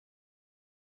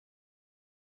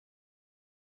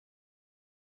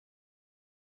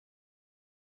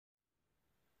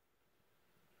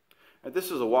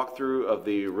This is a walkthrough of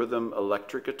the rhythm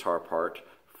electric guitar part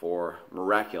for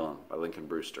Miraculum by Lincoln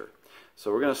Brewster.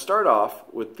 So we're going to start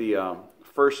off with the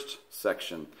first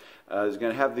section. It's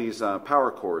going to have these power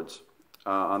chords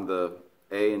on the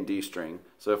A and D string.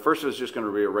 So first it's just going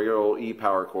to be a regular old E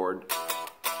power chord.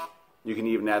 You can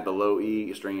even add the low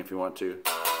E string if you want to.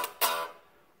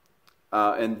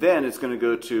 And then it's going to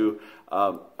go to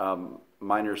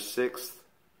minor sixth.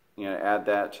 You know, add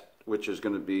that, which is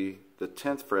going to be the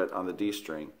 10th fret on the D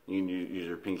string. You can use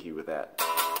your pinky with that.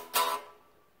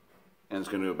 And it's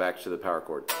going to go back to the power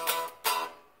chord.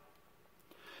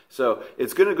 So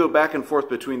it's going to go back and forth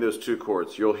between those two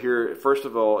chords. You'll hear, first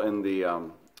of all, in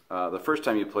the first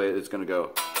time you play it, it's going to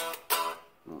go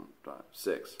 1, 5,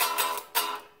 6,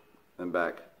 and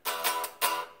back.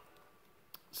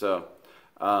 So,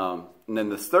 and then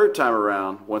the third time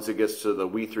around, once it gets to the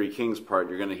We Three Kings part,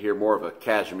 you're going to hear more of a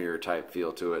cashmere type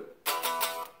feel to it.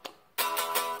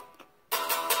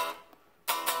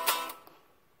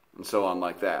 And so on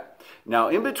like that. Now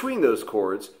in between those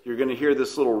chords, you're going to hear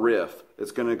this little riff.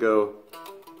 It's going to go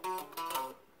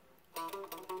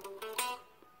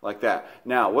like that.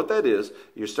 Now what that is,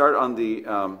 you start on the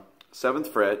 7th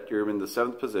fret, you're in the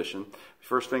 7th position,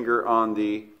 first finger on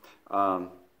the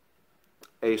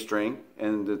A string,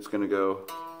 and it's going to go.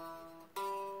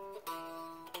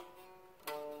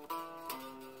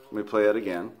 Let me play that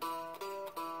again.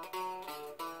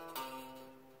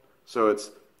 So it's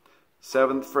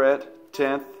 7th fret,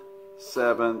 10th,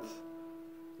 7th,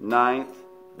 9th,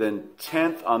 then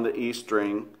 10th on the E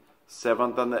string,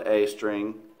 7th on the A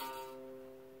string,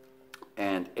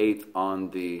 and 8th on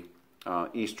the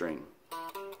E string.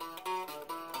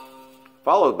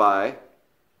 Followed by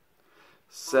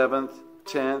 7th,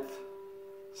 10th,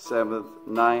 7th,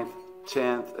 9th,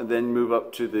 10th, and then move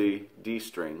up to the D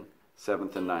string,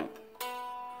 7th and 9th.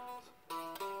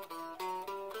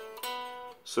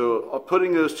 So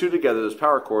putting those two together, those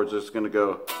power chords, is going to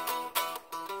go.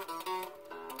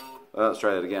 Let's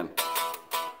try that again.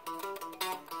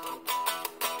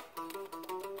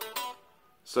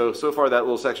 So far that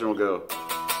little section will go.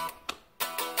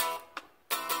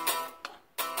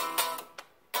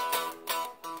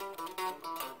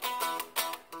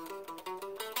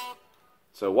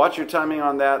 So watch your timing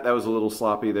on that. That was a little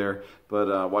sloppy there,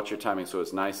 but watch your timing so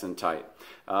it's nice and tight.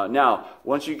 Now,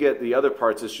 once you get the other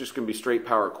parts, it's just going to be straight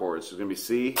power chords. It's going to be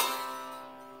C,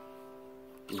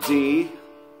 D,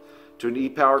 to an E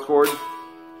power chord,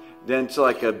 then to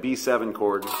like a B7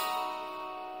 chord,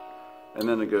 and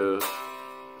then it goes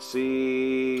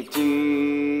C,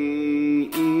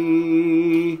 D,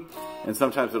 E, and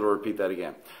sometimes it'll repeat that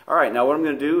again. All right, now what I'm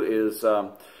going to do is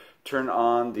turn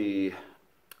on the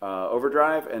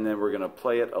overdrive, and then we're going to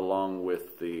play it along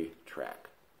with the track,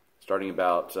 starting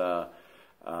about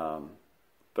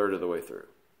third of the way through.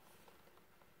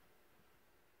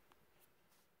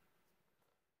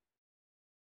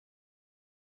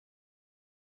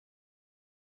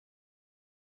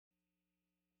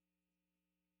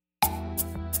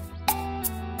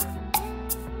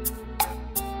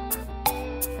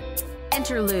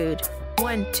 Interlude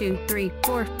 1, 2, 3,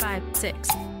 4, 5, 6.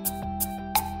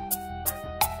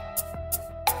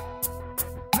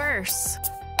 Verse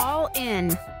all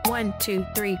in 1, 2,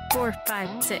 3, 4,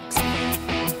 5, 6.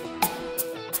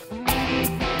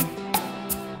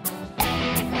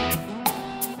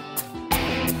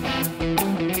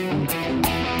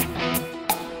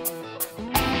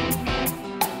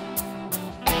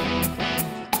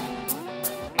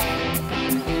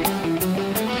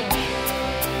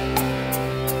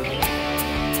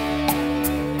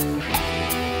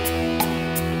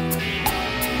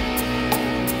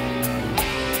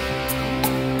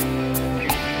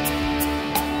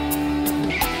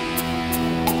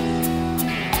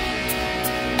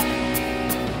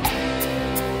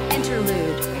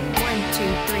 Interlude 1, 2,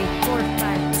 3, 4,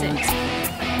 5, 6.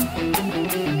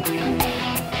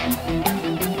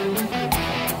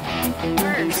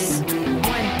 Verse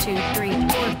 1, 2, 3,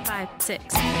 4, 5,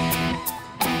 6.